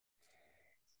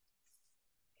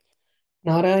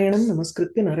नारायणं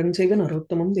नमस्कृत्य नरं चैव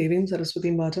नरोत्तमं देवीं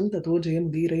सरस्वतीं वाचं ततो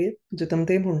जयमुदीरयेत् जितं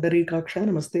ते पुण्डरीकाक्ष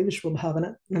नमस्ते विश्वभावन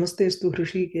नमस्तेऽस्तु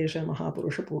हृषीकेश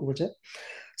महापुरुष पूर्वज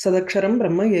सदक्षरं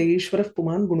ब्रह्म य ईश्वरः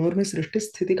पुमान् गुणोर्मि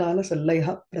सृष्टिस्थितिकालसल्लयः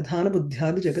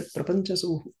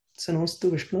प्रधानबुद्ध्यादिजगत्प्रपञ्चसूः सनोऽस्तु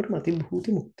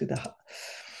विष्णुर्मतिभूतिमुक्तिदः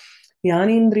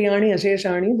ज्ञानेन्द्रियाणि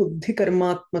अशेषाणि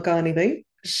बुद्धिकर्मात्मकानि वै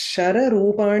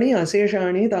शररूपाणि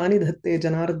अशेषाणि तानि धत्ते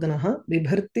जनार्दनः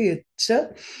बिभर्ति यच्च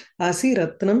असि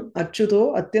रत्नम् अच्युतो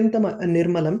अत्यन्तं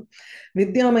निर्मलं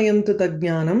विद्यामयं तु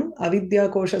तज्ज्ञानम्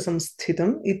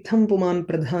अविद्याकोशसंस्थितम् इत्थं पुमान्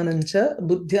प्रधानं च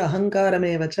बुद्धि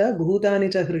अहङ्कारमेव च भूतानि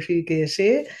च हृषीकेशे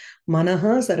मनः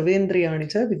सर्वेन्द्रियाणि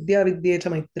च विद्याविद्ये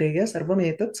च Maitreya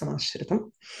सर्वमेतत् समाश्रितम्.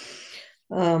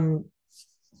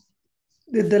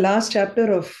 The last chapter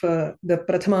of the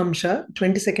Prathamamsha,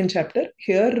 22nd chapter,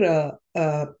 here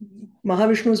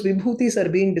Mahavishnu's Vibhutis are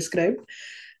being described.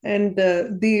 And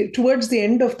towards the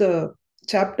end of the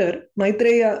chapter,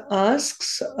 Maitreya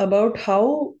asks about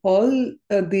how all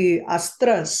the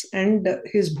astras and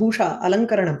his bhusha,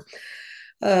 alankaranam,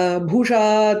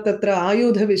 bhusha tatra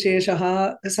ayudha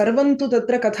visheshaha, sarvantu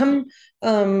tatra katham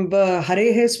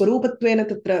harehe swarupatvena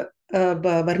tatra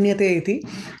varnyate iti.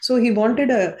 So he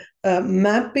wanted a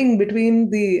mapping between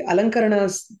the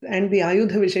alankaranas and the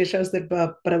ayudha visheshas that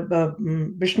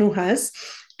Vishnu has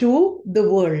to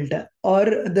the world or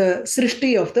the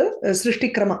srishti of the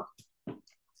srishti krama.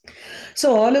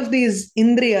 So all of these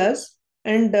indriyas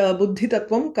and buddhi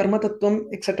tattvam, karma tattvam,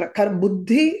 etc.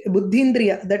 Buddhi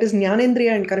indriya, that is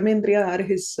jnanendriya and karmendriya are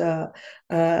his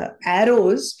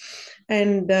arrows.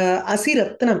 And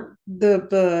asiratnam,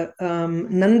 the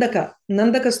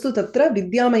nandakastu tatra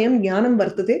vidyamayam jnanam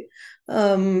vartate,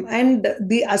 and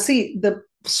the asi, the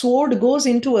sword goes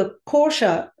into a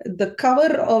kosha. The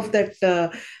cover of that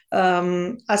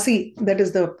asi, that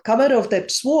is the cover of that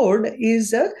sword,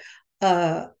 is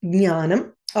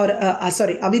jnanam, or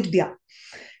sorry, avidya.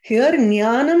 Here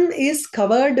jnanam is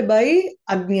covered by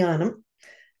ajnanam.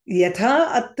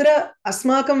 Yatha atra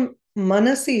asmakam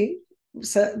manasi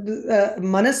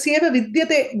manasyeva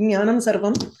vidyate jnanam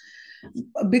sarvam,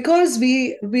 because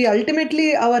we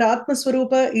ultimately, our atma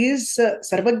swarupa is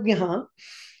sarvajnaha.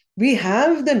 We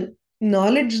have the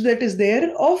knowledge that is there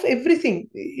of everything.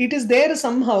 It is there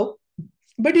somehow,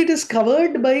 but it is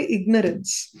covered by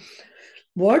ignorance.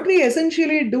 What we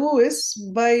essentially do is,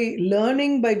 by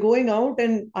learning, by going out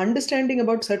and understanding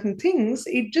about certain things,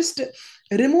 it just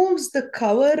removes the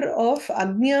cover of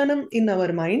ajnanam in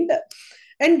our mind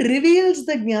and reveals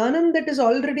the jnanam that is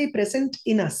already present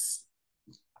in us.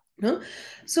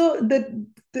 So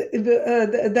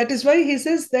that is why he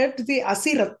says that the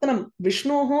asi ratnam,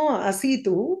 Vishnoho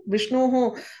asitu,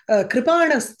 Vishnoho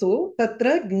kripanastu,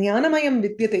 tatra jnanamayam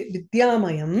vidyate,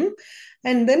 vidyamayam,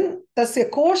 and then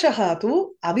tasya koshaha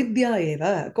tu avidya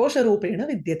eva, kosha rupena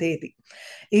vidyate iti.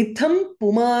 Itham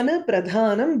pumana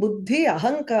pradhanam buddhi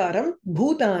ahankaram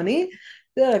bhutani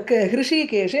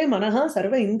hृषीकेशे मनः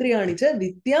सर्व इन्द्रियाणि च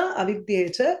विद्या अविद्ये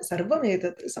च सर्वम्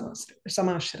एतत्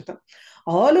समाश्रितम्.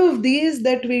 All of these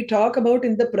that we talk about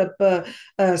in the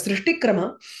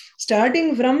Srishtikrama,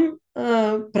 starting from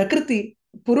Prakriti,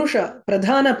 Purusha,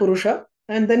 Pradhana Purusha,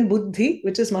 and then Buddhi,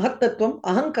 which is Mahattattvam,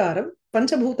 Ahankaram,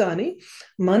 Panchabhutani,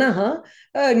 Manaha,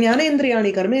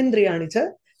 Jnanendriyani, Karmendriyani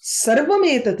cha, Sarvam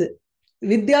etat.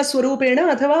 Vidya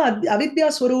swarupena athava avidya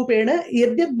swarupena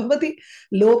yadyat bhavati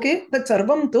loke tat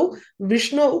sarvam tu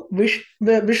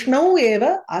Vishnu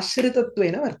eva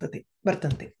ashritattvena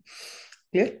vartante.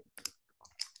 Clear?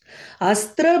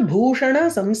 Astra bhushana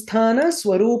samsthana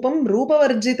swarupam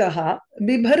rupavarjitaha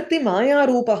bibharti maya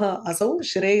rupaha asau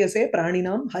shreyase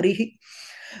praninam harihi.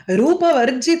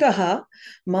 Rupavarjitaha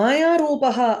maya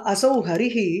rupaha asau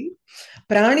harihi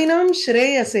प्राणिनां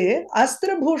श्रेयसे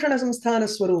अस्त्रभूषण संस्थान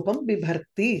स्वरूपं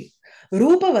बिभर्ति.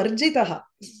 रूपवर्जितः,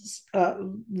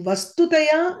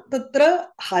 वस्तुतया तत्र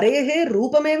हरेः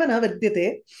रूपमेव न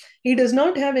विद्यते. He does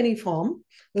not have any form.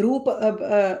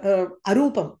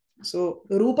 Arupam. So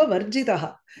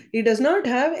रूपवर्जितः, he does not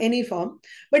have any form,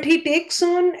 but he takes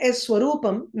on a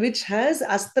swarupam which has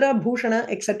astra bhushana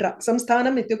etc.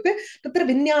 Samsthanam ityukte tatra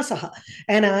vinyasaha,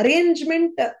 an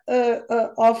arrangement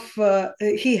of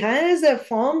he has a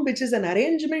form which is an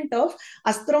arrangement of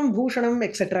astram bhushanam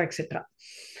etc. etc.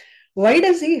 Why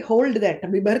does he hold that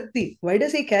bibharti? Why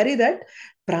does he carry that?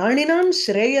 Praninam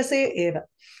shreyase eva.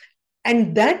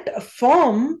 And that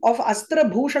form of astra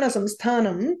bhushana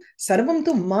samsthanam sarvam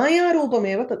tu maya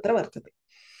rupameva tatra vartate.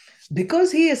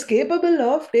 Because he is capable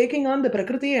of taking on the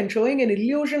prakriti and showing an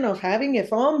illusion of having a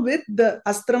form with the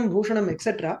astram bhushanam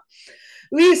etc.,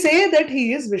 we say that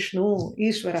he is Vishnu,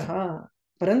 Ishvaraha.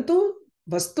 Parantu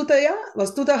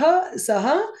vastutaha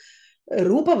saha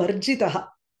Rupa Varjitaha.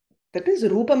 That is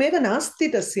Rupameva Nasti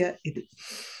Tasya iti.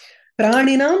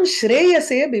 Praninam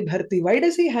Shreyase Bibharti. Why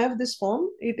does he have this form?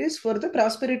 It is for the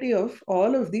prosperity of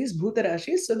all of these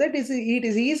Bhutarashis, so that it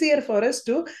is easier for us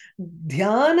to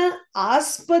Dhyana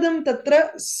Aspadam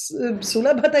Tatra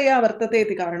Sulabhataya Vartate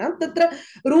iti Karanam Tatra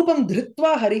Rupam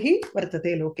Dhritva Harihi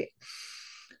Vartate Loke.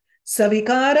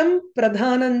 Savikaram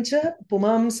Pradhanancha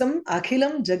Pumamsam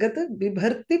Akhilam Jagat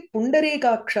Bibharti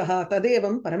Pundarikakshaha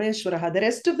Tadevam Parameshwaraha. The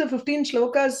rest of the 15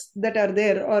 shlokas that are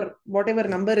there, or whatever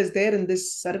number is there in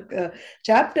this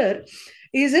chapter,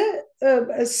 is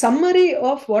a summary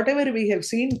of whatever we have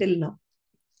seen till now.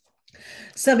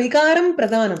 Savikaram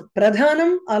Pradhanam.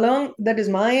 Pradhanam along, that is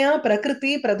Maya,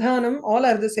 Prakriti, Pradhanam, all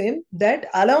are the same. That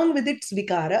along with its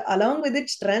Vikara, along with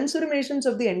its transformations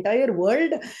of the entire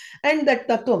world and that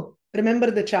Tattvam.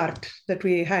 Remember the chart that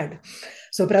we had.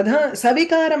 So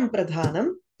Savikaram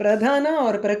Pradhanam, Pradhana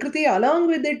or Prakriti along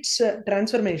with its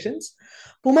transformations,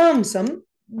 Pumamsam,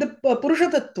 the Purusha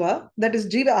Tattva, that is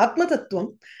Jiva Atma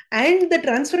Tattvam, and the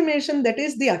transformation that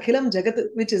is the Akhilam Jagat,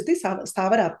 which is the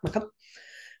Stavaratmakam.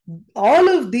 All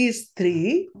of these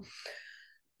three,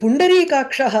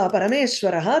 Pundarikakshaha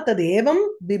Parameshwaraha Tadevam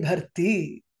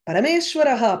Bibharti.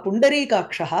 Parameshwaraha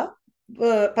Pundarikakshaha,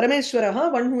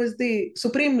 Parameshwaraha, one who is the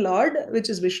Supreme Lord, which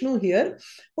is Vishnu here.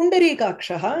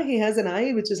 Pundarikakshaha, he has an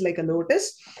eye which is like a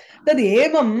lotus.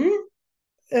 Tadevam,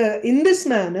 in this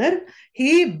manner,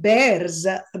 he bears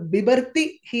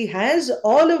Bibharti. He has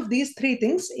all of these three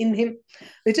things in him,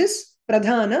 which is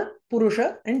Pradhana,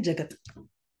 Purusha, and Jagat.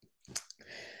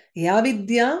 Ya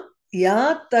vidya,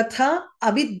 ya tatha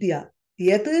avidya,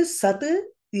 yat sat,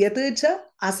 yat cha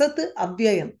asat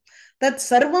avyayam. Tat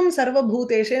sarvam sarva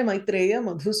bhuteshe maitreya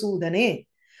madhusudane.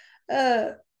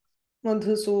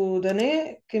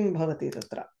 Madhusudane kim bhavati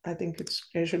tatra. I think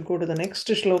I should go to the next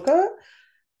shloka.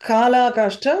 Kala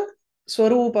kashta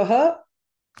swarupaha.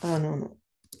 No.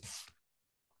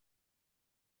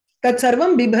 Tat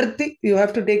sarvam bibharti. You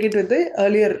have to take it with the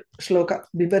earlier shloka.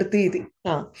 Bibharti iti.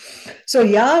 So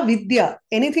ya vidya,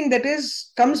 anything that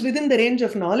comes within the range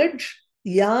of knowledge.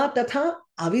 Ya tatha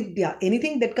avidya,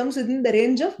 anything that comes within the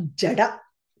range of jada.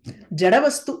 Jada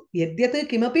vastu. Yadyat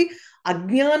kimapi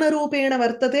ajnana rupena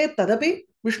vartate tadapi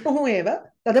Vishnuhu eva.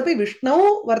 Tadapi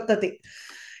Vishnu vartate.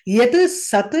 Yat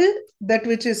sat, that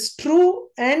which is true,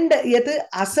 and yat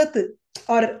asat,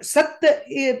 or sat,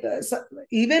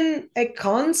 even a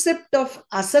concept of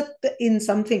asat in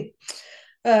something.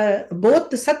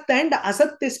 Both sat and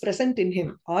asat is present in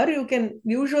him. Or you can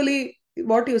usually,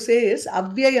 what you say is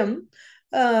avyayam,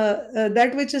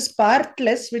 that which is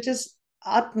partless, which is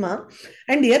Atma,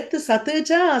 and yet satcha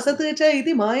asatcha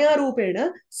iti maya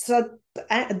rupena, sat,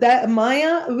 the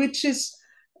maya which is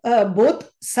both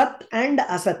sat and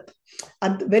asat.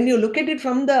 When you look at it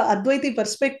from the Advaiti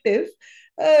perspective,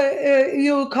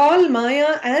 you call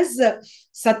maya as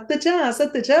satcha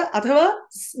asatcha athava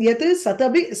yat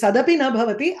sadapi na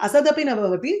bhavati asadapi na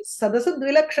bhavati sadasad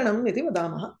vilakshanam iti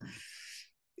vadamaha.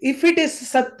 If it is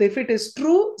sat, if it is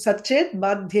true, satchet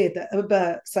badhyeta,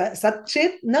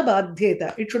 satchet na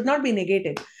badhyeta, it should not be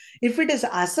negated. If it is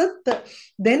asat,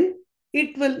 then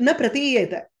it will na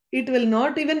pratiyeta. It will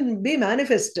not even be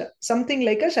manifest. Something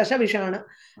like a shasha vishana,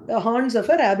 the horns of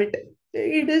a rabbit.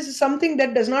 It is something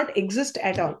that does not exist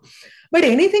at all. But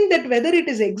anything that, whether it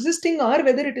is existing or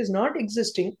whether it is not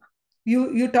existing,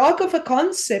 you talk of a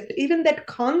concept, even that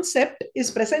concept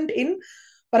is present in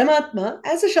Paramatma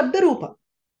as a Shabda Rupa.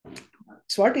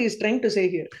 That's what he is trying to say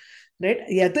here. Right?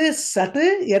 Yat sat,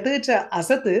 yat cha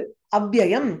asat,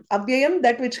 avyayam. Avyayam,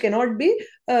 that which cannot be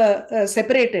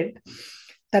separated.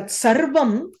 That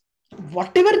sarvam,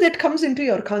 whatever that comes into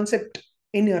your concept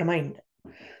in your mind.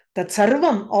 That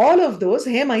sarvam, all of those,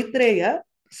 he Maitreya,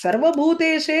 sarva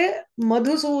bhuteshe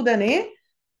madhusudane,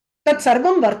 tat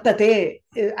sarvam vartate.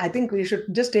 I think we should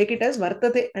just take it as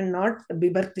vartate and not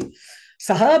bibharti.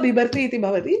 Saha bibharti iti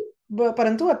bhavati,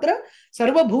 parantu atra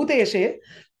sarva bhuteshe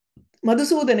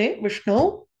madhusudane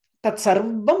Vishnu, tat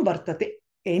sarvam vartate.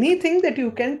 Anything that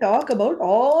you can talk about,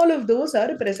 all of those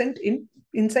are present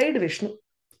inside Vishnu.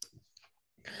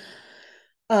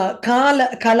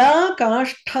 Kala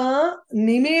kashtha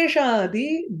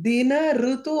nimeshadi dina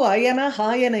rutu ayana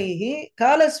hayanaihi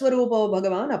kala swarupo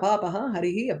bhagavan apapaha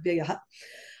harihi abhyayaha.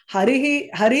 Hari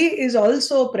is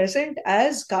also present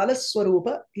as Kala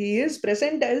Swarupa. He is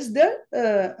present as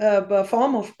the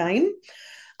form of time.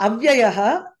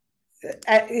 Avyayaha,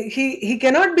 he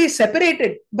cannot be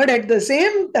separated, but at the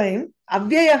same time,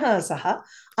 Avyayaha saha,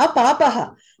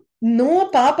 apapaha. No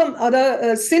papam, or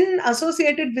the sin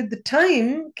associated with the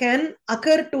time can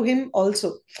occur to him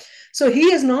also. So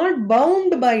he is not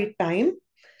bound by time.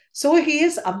 So he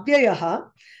is Abhyayaha.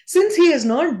 Since he is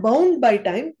not bound by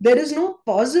time, there is no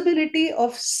possibility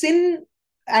of sin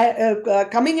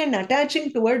coming and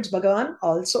attaching towards Bhagavan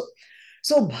also.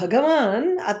 So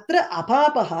Bhagavan atra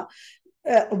apapaha.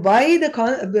 Why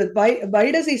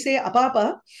does he say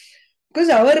apapa? Because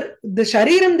the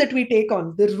shariram that we take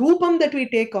on, the rupam that we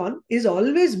take on, is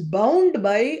always bound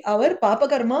by our papa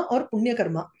karma or punya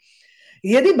karma.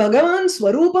 Yadi Bhagavan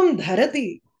swarupam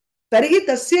dharati, tarhi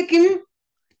tasya kim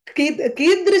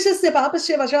कीदृशस्य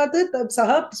पापस्य वशात्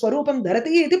सः स्वरूपं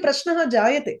धरति इति प्रश्नः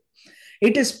जायते.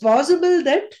 It is possible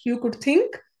that you could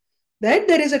think that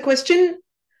there is a question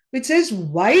which says,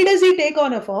 why does he take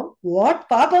on a form? What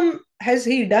papam has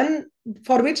he done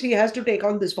for which he has to take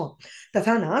on this form?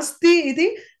 Tatha nasti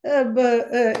iti,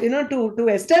 to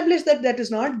establish that that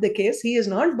is not the case, he is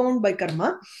not bound by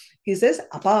karma, he says,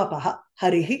 apapaha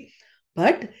harihi.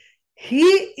 But he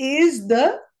is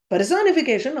the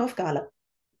personification of Kala.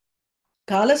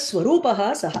 Kala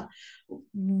Swarupaha Saha.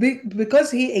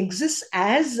 Because he exists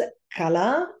as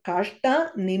Kala,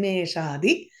 Kashta,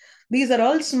 Nimeshadi. These are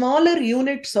all smaller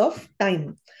units of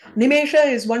time. Nimesha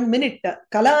is 1 minute.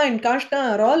 Kala and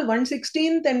Kashta are all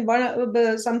 1/16th and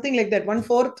something like that,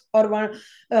 1/4 or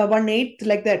 1/8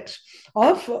 like that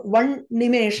of 1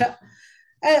 Nimesha,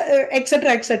 etc.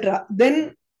 etc.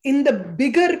 Then in the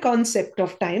bigger concept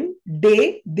of time,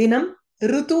 day, dinam,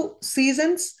 rutu,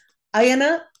 seasons,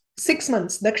 ayana, 6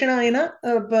 months, Dakshinayana,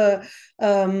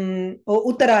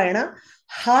 Uttarayana.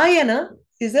 Hayana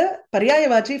is a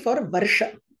Paryayavachi for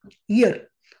Varsha, year.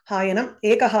 Hayanam,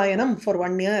 Ekahayanam for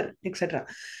 1 year, etc.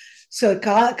 So,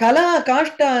 Kala,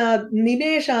 Kashta,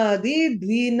 Nimeshadi,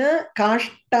 Dvina,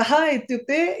 Kashtaha,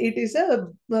 ityukte, it is a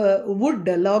wood,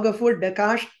 a log of wood.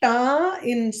 Kashta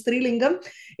in Strilingam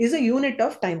is a unit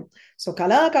of time. So,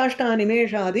 Kala, Kashta,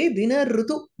 Nimeshadi, Dinar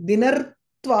Rutu, Dinar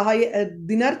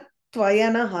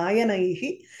Tvayana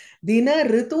Hayanaihi, Dina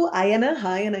Ritu Ayana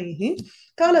Hayanaihi,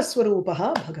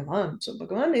 Kalaswarupaha Bhagavan. So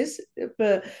Bhagavan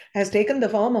has taken the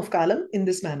form of Kalam in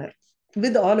this manner,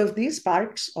 with all of these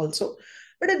parts also.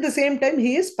 But at the same time,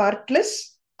 he is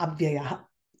partless Abhyayaha.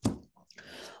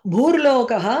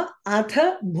 Bhurlokaha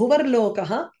atha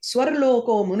bhuvarlokaha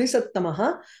swarloko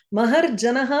munisattamaha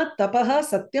maharjanaha tapaha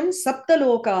satyam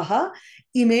saptalokaha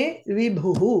ime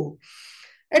vibhuhu.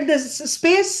 At the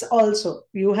space also,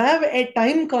 you have a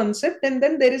time concept, and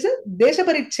then there is a desha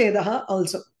parichedaha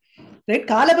also. Right?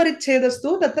 Kala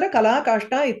parichedastu tatra kala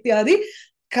kashta ityadi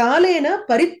kalena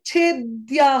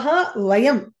parichedyaha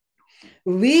vayam.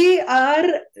 We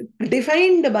are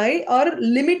defined by or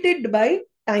limited by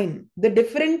time, the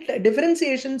different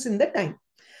differentiations in the time.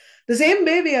 The same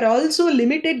way, we are also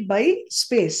limited by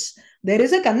space. There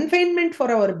is a confinement for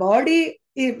our body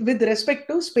with respect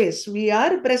to space. We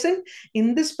are present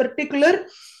in this particular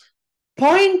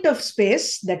point of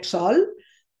space, that's all,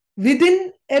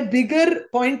 within a bigger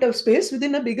point of space,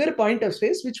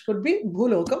 which could be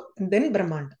Bhulokam and then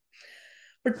Brahmanda.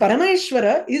 But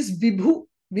Parameshwara is Vibhu.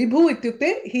 Vibhu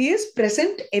ityukte, he is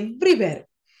present everywhere.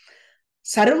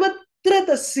 Sarvatra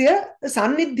tasya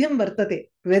sannidhyam vartate,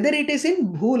 whether it is in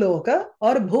Bhuloka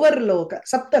or Bhuvarloka,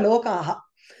 Saptalokaha.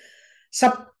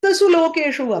 Saptasu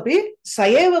lokeshu api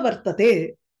sayeva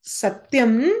vartate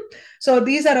satyam. So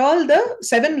these are all the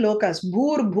 7 lokas.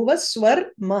 Bhur, bhuva, swar,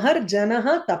 mahar,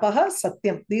 janaha, tapaha,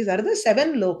 satyam. These are the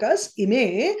 7 lokas.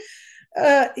 Ime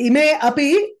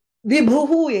api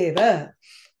vibhuhu eva.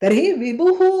 Tarhi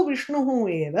vibhuhu vishnuhu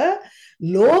eva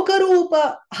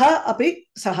lokarupa ha api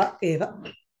saha eva.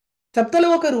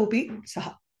 Saptalokarupi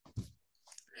saha.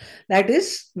 That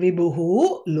is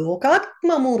vibhuhu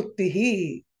lokatma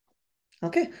murtihi.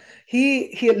 Okay,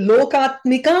 he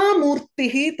lokatmika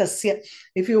murtihi tasya.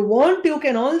 If you want, you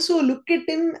can also look at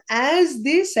him as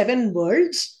the 7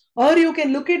 worlds, or you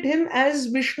can look at him as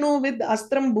Vishnu with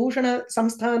Astram Bhushana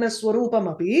Samsthana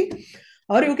Swarupam api,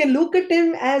 or you can look at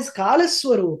him as Kala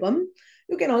Swarupam.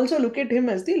 You can also look at him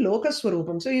as the Loka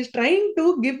Swarupam. So he is trying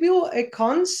to give you a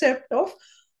concept of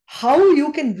how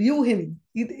you can view him.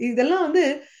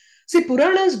 See,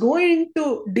 Puranas go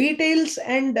into details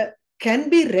and can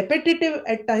be repetitive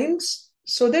at times,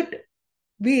 so that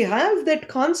we have that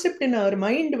concept in our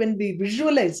mind when we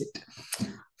visualize it.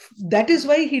 That is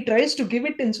why he tries to give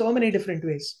it in so many different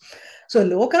ways. So,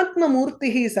 Lokatma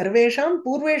Murtihi Sarvesham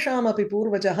Purvesham api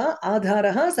Purvajaha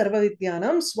Adharaha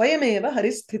Sarvavidyanam Swayameva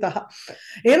Haristhitaha.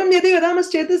 Evam yadi vadamas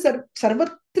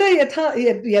sarvatra yada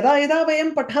yada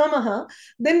vayam pathamaha,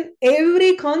 then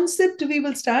every concept we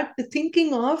will start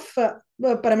thinking of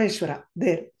Parameshwara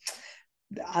there.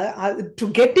 To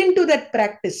get into that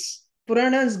practice,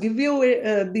 Puranas give you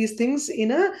these things in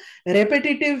a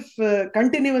repetitive,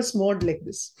 continuous mode like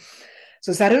this.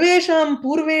 So sarvesham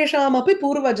purvesham api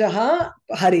purvajaha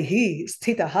harihi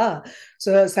sthitaha.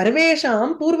 So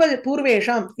sarvesham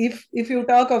purvesham, if you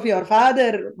talk of your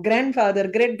father, grandfather,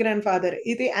 great grandfather,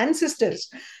 iti ancestors,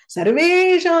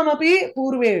 sarvesham api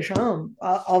purvesham,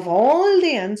 of all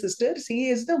the ancestors, he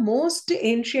is the most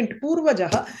ancient.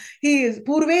 Purvajaha, he is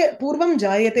purvam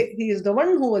jayate, he is the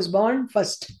one who was born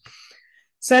first.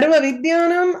 Sarva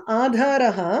vidyanam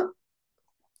adharaha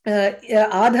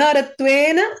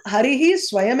आधारत्वेन हरिः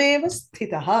स्वयमेव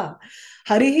स्थितः.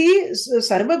 हरिः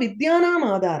सर्वविद्यानाम्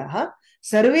आधारः,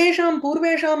 सर्वेषां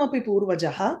पूर्वेषामपि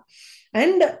पूर्वजः,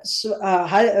 and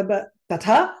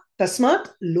तथा तस्मात्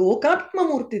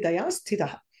लोकात्ममूर्तितया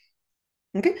स्थितः.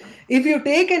 Okay, if you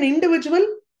take an individual,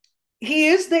 he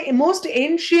is the most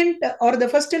ancient or the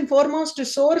first and foremost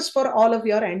source for all of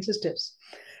your ancestors.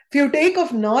 If you take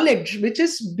of knowledge which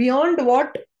is beyond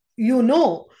what you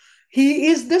know, he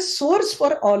is the source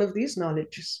for all of these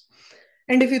knowledges.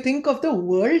 And if you think of the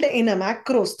world in a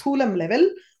macro sthulam level,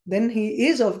 then he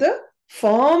is of the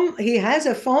form, he has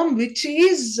a form which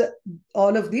is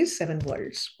all of these seven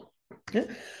worlds.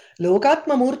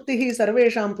 Lokatma murtihi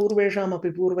sarvesham purvesham api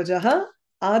purvajaha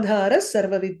adhara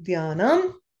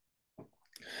sarvavidyanam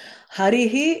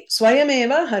harihi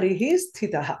swayameva harihi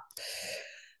sthitaha.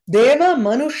 Deva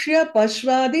manushya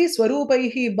pashvadi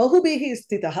swarupaihi bahubihi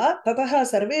sthitaha tataha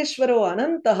sarveshvaro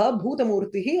anantaha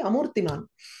bhutamurtihi amurtiman.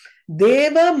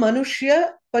 Deva manushya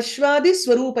pashvadi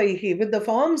swarupaihi, with the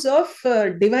forms of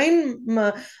divine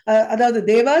the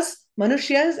devas,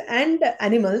 manushyas and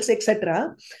animals,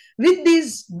 etc. With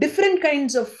these different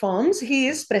kinds of forms, he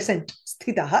is present.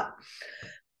 Sthitaha.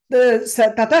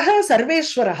 Tataha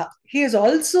Sarveshwaraha. He is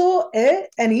also an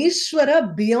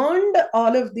Ishvara beyond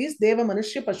all of these Deva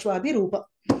Manushya Pashwadi Rupa.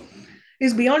 He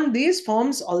is beyond these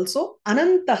forms also.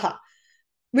 Anantaha,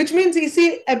 which means he is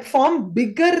a form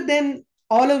bigger than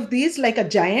all of these, like a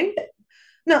giant.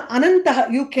 Now,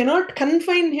 Anantaha, you cannot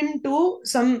confine him to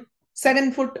some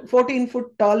 7 foot, 14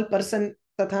 foot tall person.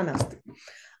 Tatha nasti.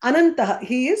 Anantaha,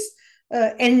 he is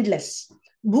endless.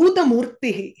 Bhuta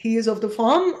Murtihi, he is of the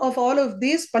form of all of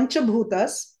these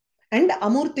Panchabhutas, and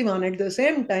Amurtiman at the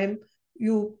same time,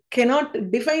 you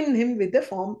cannot define him with the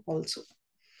form also.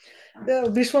 The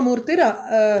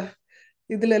Vishwamurtira,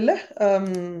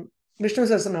 Vishnu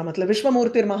Sahasranamathla,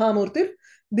 Vishwamurtir Mahamurtir,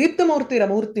 Deeptamurtir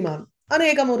Amurtiman,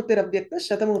 Anekamurtir Abhyakta,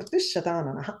 Shatamurtir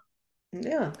Shatananaha.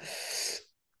 Yeah.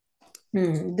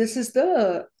 This is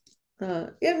the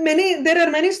there are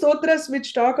many stotras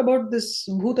which talk about this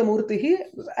Bhuta Murtihi.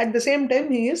 At the same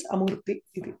time, he is Amurti.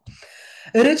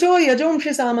 Richo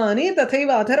Yajomshi Samani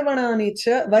Tathaiva Atharvanani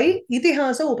cha Vai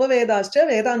Itihasa Upavedascha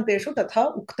Vedanteshu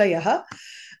Tatha Uktayaha.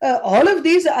 All of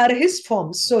these are his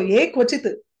forms. So, Ye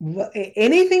Kvachit,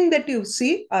 anything that you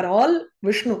see are all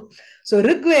Vishnu. So,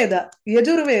 Rigveda,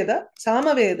 Yajurveda,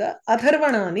 Samaveda,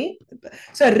 Atharvanani.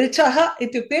 So, Richaha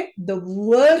ityukte, the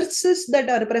verses that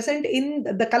are present in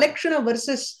the collection of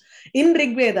verses in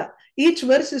Rigveda, each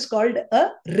verse is called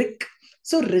a Rik.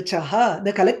 So, Richaha,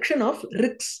 the collection of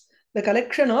Riks, the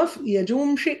collection of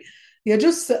Yajumshi.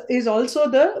 Yajus is also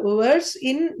the verse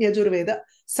in Yajurveda.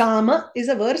 Sama is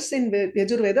a verse in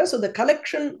Yajurveda, so the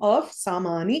collection of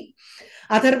Samani,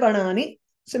 Atharvanani,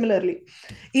 similarly.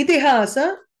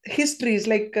 Itihasa, histories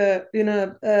like,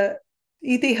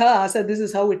 Itihasa, this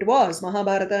is how it was.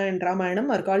 Mahabharata and Ramayanam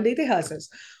are called Itihasas.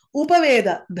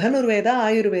 Upaveda, Dhanurveda,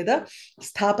 Ayurveda,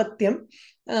 Sthapatyam,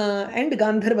 and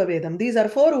Gandharva Vedam. These are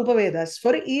 4 Upavedas.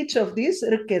 For each of these,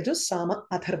 Rikyajus, Sama,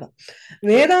 Atharva.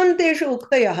 Vedanteshu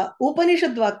Uktayaha,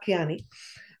 Upanishad Vakyani.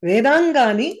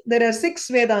 Vedangani, there are 6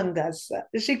 Vedangas.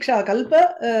 Shiksha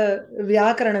Kalpa,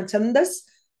 Vyakarana Chandas,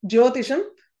 Jyotisham,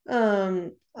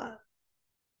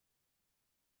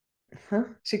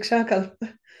 Shiksha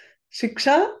Kalpa,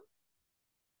 Shiksha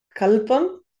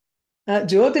Kalpam,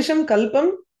 Jyotisham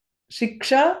Kalpam,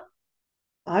 Shiksha,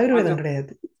 Ayurvedam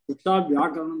kadayadu. Shiksha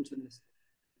Vyakaranam Chandas.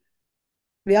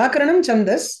 Vyakaranam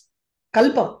Chandas,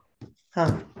 Kalpam.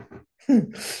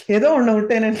 ఏదో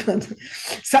ఉండవుంటేనండి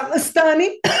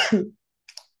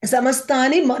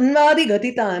సమస్తాని మన్వాది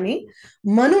గతితాని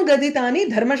మను గదితాని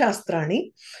ధర్మశాస్త్రాణి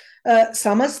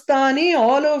samastani,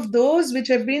 all of those which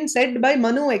have been said by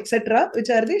Manu, etc., which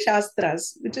are the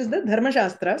Shastras, which is the Dharma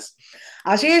Shastras.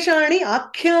 Asheshani,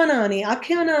 Akhyanani.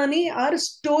 Akhyanani are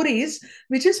stories,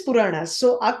 which is Puranas.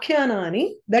 So,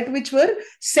 Akhyanani, that which were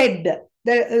said.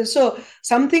 So,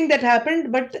 something that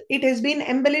happened, but it has been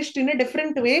embellished in a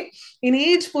different way. In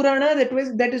each Purana,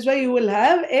 that is why you will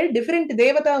have a different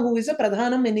Devata who is a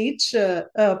Pradhanam in each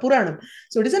Puranam.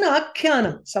 So, it is an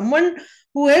Akhyanam, someone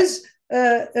who has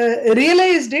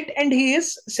realized it and he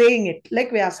is saying it,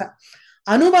 like Vyasa.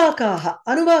 Anuvakaha.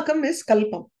 Anuvakam is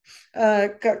Kalpam.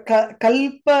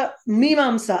 kalpa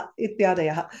mimamsa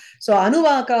ityadayah. So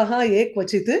anuvakaha ye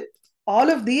kvachit. All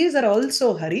of these are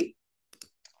also Hari.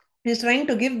 He is trying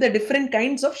to give the different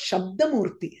kinds of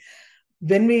Shabdamurti.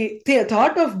 When we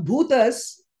thought of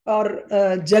Bhutas or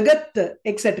Jagat,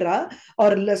 etc.,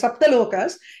 or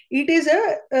Saptalokas, it is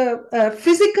a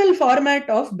physical format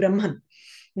of Brahman.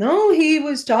 Now he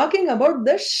was talking about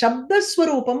the Shabda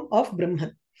Swarupam of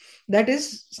Brahman. That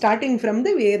is starting from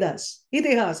the Vedas,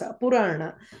 Itihasa,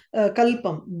 Purana,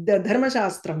 Kalpam, the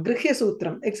Dharmashastram, Grihya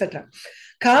Sutram, etc.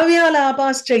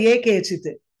 Kavyalapascha ye kechit.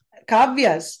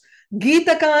 Kavyas,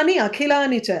 Gitakani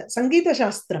Akhilani cha, Sangita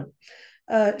Shastram.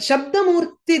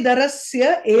 Shabdamurti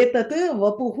darasya etat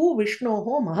vapuhu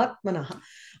Vishnoho Mahatmanaha.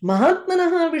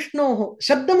 Mahatmanaha Vishnoho,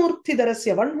 Shabdamurti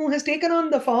darasya, one who has taken on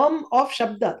the form of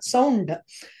Shabda, sound.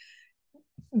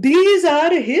 These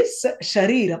are his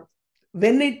Sharira.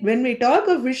 When we talk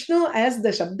of Vishnu as the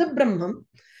Shabda Brahman,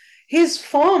 his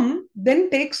form then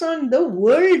takes on the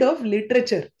world of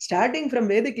literature, starting from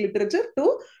Vedic literature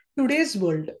to today's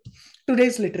world,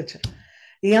 today's literature.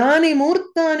 Yani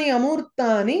murtani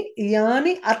amurtani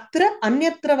yani atra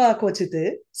anyatra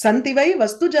vakvachit santivai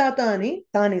vastu jatani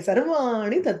tani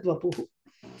sarvani tadvapuhu.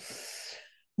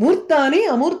 Murtani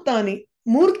amurtani.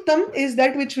 Murtam is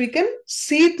that which we can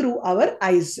see through our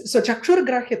eyes. So chakshur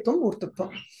grahyatvam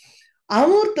murtatvam.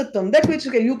 Amurtatvam, that which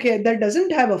you can, that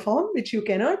doesn't have a form, which you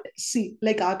cannot see,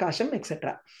 like akasham,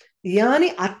 etc.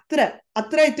 Yani atra.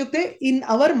 Atra ityukte, in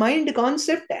our mind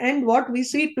concept and what we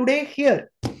see today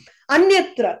here.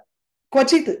 Anyatra,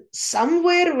 kvachit,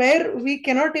 somewhere where we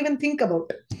cannot even think about.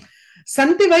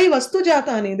 Santivai vastu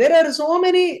jatani. There are so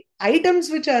many items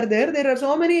which are there. There are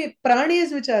so many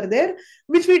pranis which are there,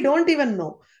 which we don't even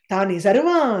know. Tani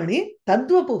sarvani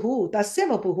tadvapuhu, tasya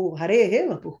vapuhu, harehe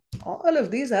vapuhu. All of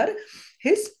these are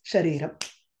his sharira.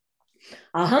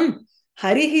 Aham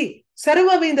harihi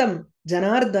sarvavidam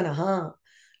janardanaha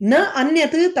na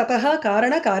anyat tataha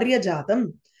karana karya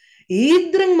jatam.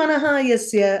 Idrang manaha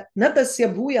yasya na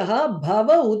tasya bhuyaha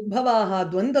bhava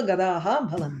udbhavaha dvandva gadaha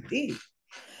bhavanti.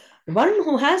 One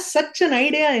who has such an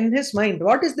idea in his mind.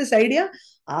 What is this idea?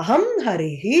 Aham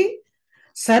harihi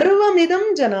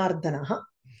sarvamidam janardanaha.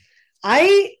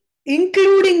 I,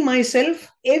 including myself,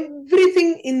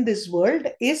 everything in this world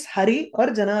is Hari or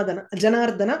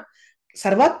Janardana,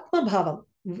 Sarvatma Bhavam.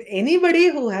 Anybody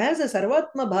who has a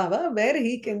Sarvatma Bhava, where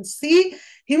he can see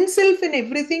himself in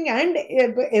everything and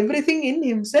everything in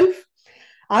himself.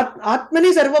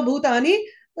 Atmani Sarva Bhutani,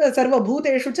 Sarva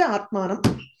Bhuteshu cha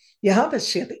Atmanam. Yaha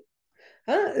Pashyati.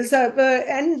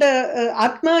 And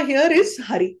Atma here is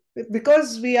Hari.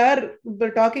 Because we are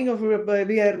talking of,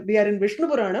 we are in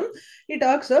Viṣṇupurāṇam, he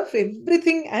talks of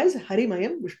everything as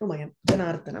Harimayam, Vishnumayam,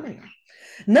 Janardanamayam.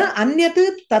 Na anyat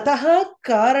tataha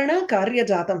karana karya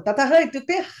jatam. Tataha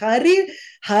ityukte hari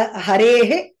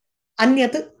harehe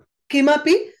anyat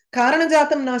kimapi karana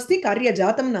jatam nasti, karya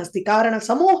jatam nasti, karana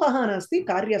samohaha nasti,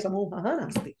 karya samohaha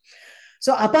nasti.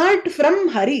 So apart from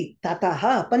Hari,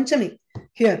 tataha, Panchami,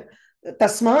 here,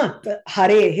 Tasmat,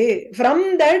 Harehe.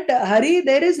 From that Hari,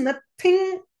 there is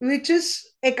nothing which is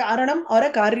a Karanam or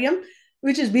a Karyam,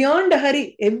 which is beyond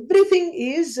Hari. Everything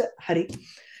is Hari.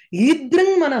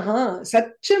 Idrang Manaha,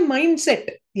 such a mindset,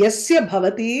 Yasya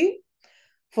Bhavati,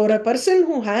 for a person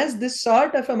who has this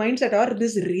sort of a mindset or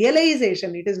this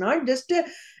realization, it is not just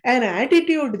an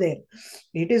attitude there.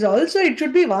 It is also, it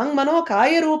should be Vang Mano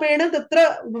Kaya Rupena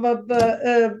Tatra,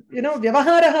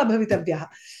 Vyavaharaha Bhavitavyaha.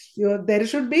 There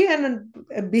should be a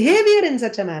behavior in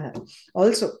such a manner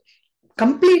also,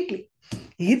 completely.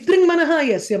 Idring manaha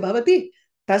yasya bhavati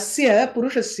tasya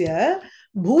purushasya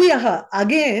bhuyaha,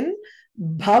 again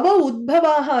bhava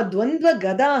udbhavaha dvandva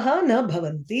gadaha na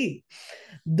bhavanti.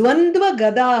 Dvandva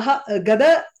gadaha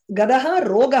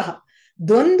rogaha.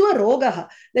 Dvandva rogaha,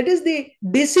 that is the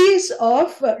disease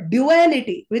of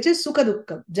duality, which is sukha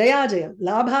dukkha, jaya jayam,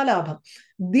 labha labha.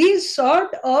 These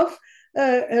sort of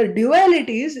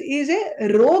dualities is a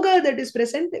roga that is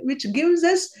present, which gives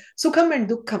us sukham and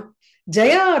dukkham.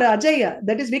 Jaya or ajaya,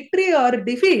 that is victory or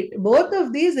defeat, both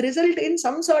of these result in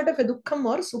some sort of a dukkham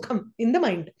or sukham in the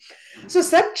mind. So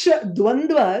such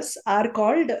dvandvas are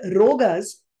called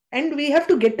rogas, and we have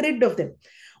to get rid of them.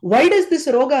 Why does this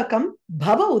roga come?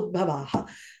 Bhava udbhavaha.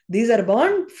 These are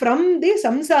born from the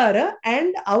samsara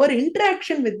and our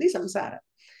interaction with the samsara.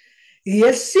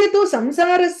 Yasya tu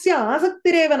samsarasya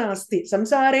asaktireva nasti,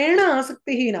 samsarena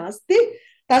asaktihi nasti,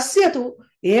 tasya tu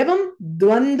evam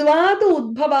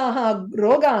dvandvatu udbhavaha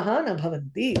rogaha na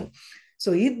bhavanti.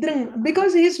 So Idrang,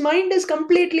 because his mind is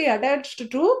completely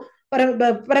attached to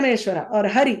Parameshwara or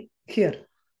Hari here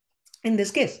in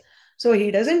this case. So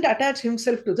he doesn't attach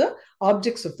himself to the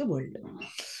objects of the world.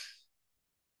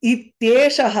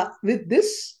 Ityeshaha. With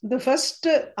this, the first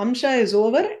amsha is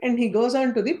over, and he goes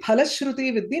on to the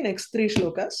phalashruti with the next 3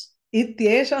 shlokas.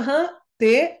 Ityeshaha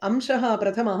te amshaha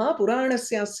prathamaha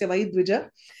puranasya vaidvija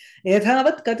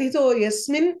yathavat katito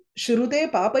yasmin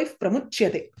shrute papaif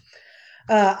pramuchyate.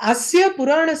 Asya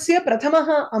puranasya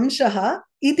prathamaha amshaha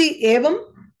iti evam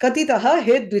katitaha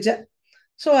he dvija.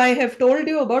 So I have told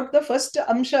you about the first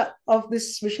amsha of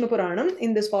this Vishnu Puranam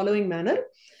in this following manner.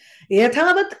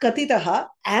 Yathavat katitaha,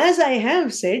 as I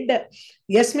have said,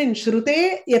 yasmin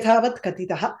shrute yathavat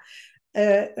katitaha.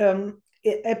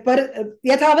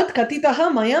 Yathavat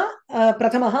katitaha maya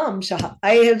prathamaha amshaha.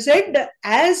 I have said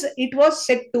as it was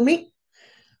said to me.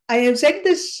 I have said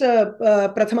this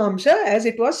prathama amsha as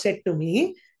it was said to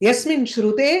me. Yasmin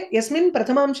shrute, yasmin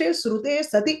prathamamshe shrute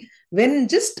sati. When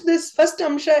just this first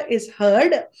amsha is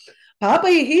heard,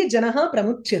 papaihi janaha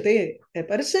pramuchyate. A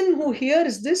person who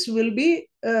hears this will be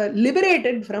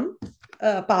liberated from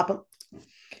papam.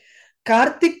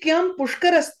 Kartikyam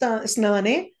pushkara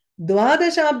snane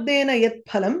dvadashabdena yat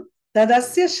phalam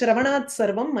tadasya shravanat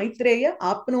sarvam maitreya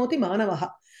apnoti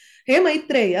manavaha. Hey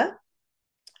Maitreya,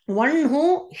 one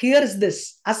who hears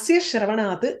this, asya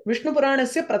shravanat,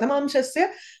 Vishnupuranasya prathamamshasya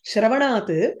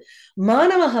shravanat,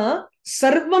 manavaha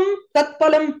sarvam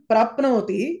tatpalam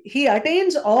prapnoti, he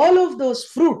attains all of those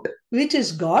fruit which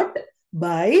is got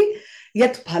by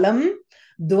yat phalam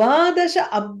dvadasha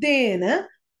abdena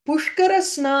pushkara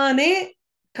snane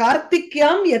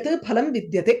kartikyam yat phalam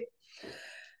vidyate.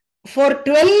 For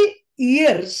 12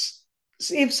 years,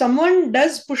 if someone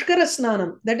does pushkara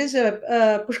snanam, that is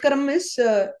pushkaram is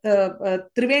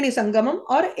triveni sangamam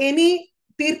or any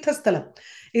tirtha sthalam.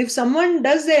 If someone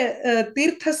does a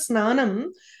tirtha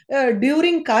snanam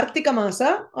during Kartika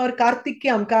Masa or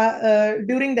Kartikyam,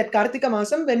 during that Kartika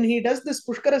Masam, when he does this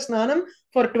pushkara snanam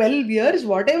for 12 years,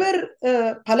 whatever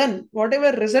phalan,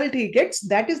 whatever result he gets,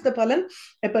 that is the phalan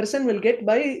a person will get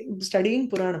by studying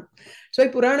Purana. So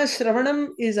Purana Shravanam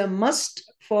is a must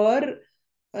for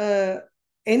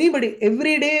anybody.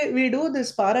 Every day we do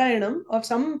this Parayanam of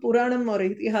some Puranam or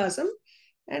Itihasam,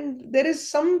 and there is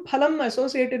some phalam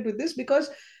associated with this because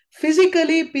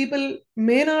physically people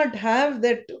may not have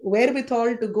that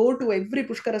wherewithal to go to every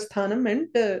Pushkara Sthanam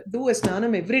and do a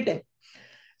Snanam every time,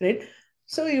 right?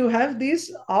 So you have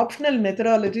these optional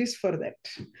methodologies for that.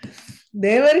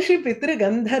 Devarshi Pitri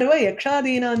Gandharva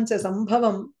Yakshadinancha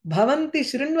Sambhavam Bhavanti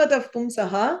Shrinvatah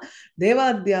Pumsaha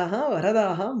Devadhyaha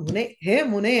Varadaha Mune. Hey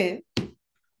Mune,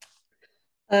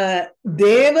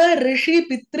 Deva Rishi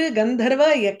Pitri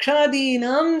Gandharva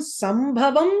Yakshadinam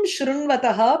Sambhavam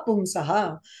Shrunvataha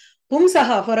Pumsaha.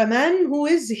 Pumsaha, for a man who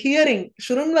is hearing,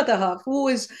 Shrunvataha, who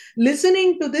is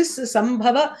listening to this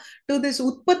Sambhava, to this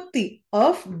Utpatti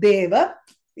of Deva.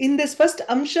 In this first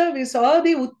Amsha, we saw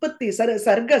the Utpatti,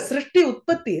 Sarga, Srishti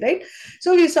Utpatti, right?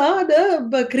 So we saw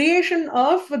the creation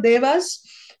of Devas,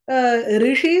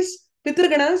 Rishis,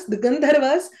 Pitraganas, the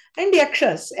Gandharvas, and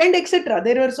Yakshas, and etc.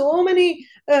 There were so many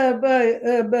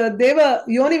Deva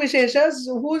Yoni Visheshas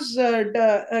whose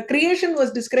creation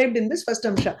was described in this first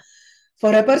Amsha.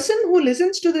 For a person who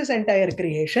listens to this entire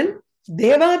creation,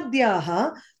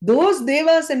 Devadhyaha, those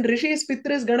Devas and Rishis,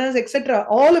 Pitras, Ganas, etc.,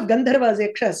 all of Gandharvas,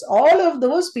 Yakshas, all of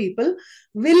those people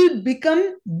will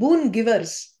become boon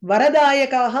givers.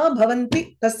 Varadayakaha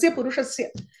bhavanti tasya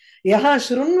purushasya. Yaha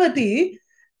shrunvati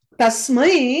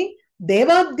tasmai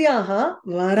Devadhyaha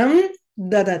varam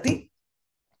dadati.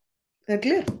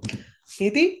 Clear?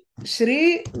 Iti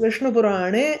Shri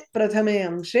Vishnupurane Prathame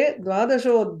Amshe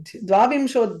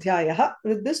Dvavimshodhyaya.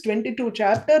 With this 22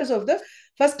 chapters of the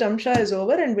first Amsha is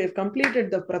over and we've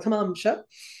completed the Prathama Amsha.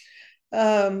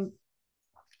 I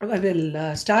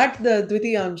will start the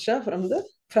Dvitiya Amsha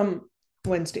from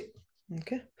Wednesday.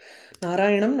 Okay.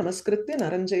 Narayanam Namaskritya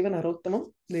Naranjaiva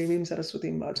Narottamam Devim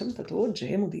Saraswatim Vacham Tato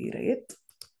Jayamudirayet.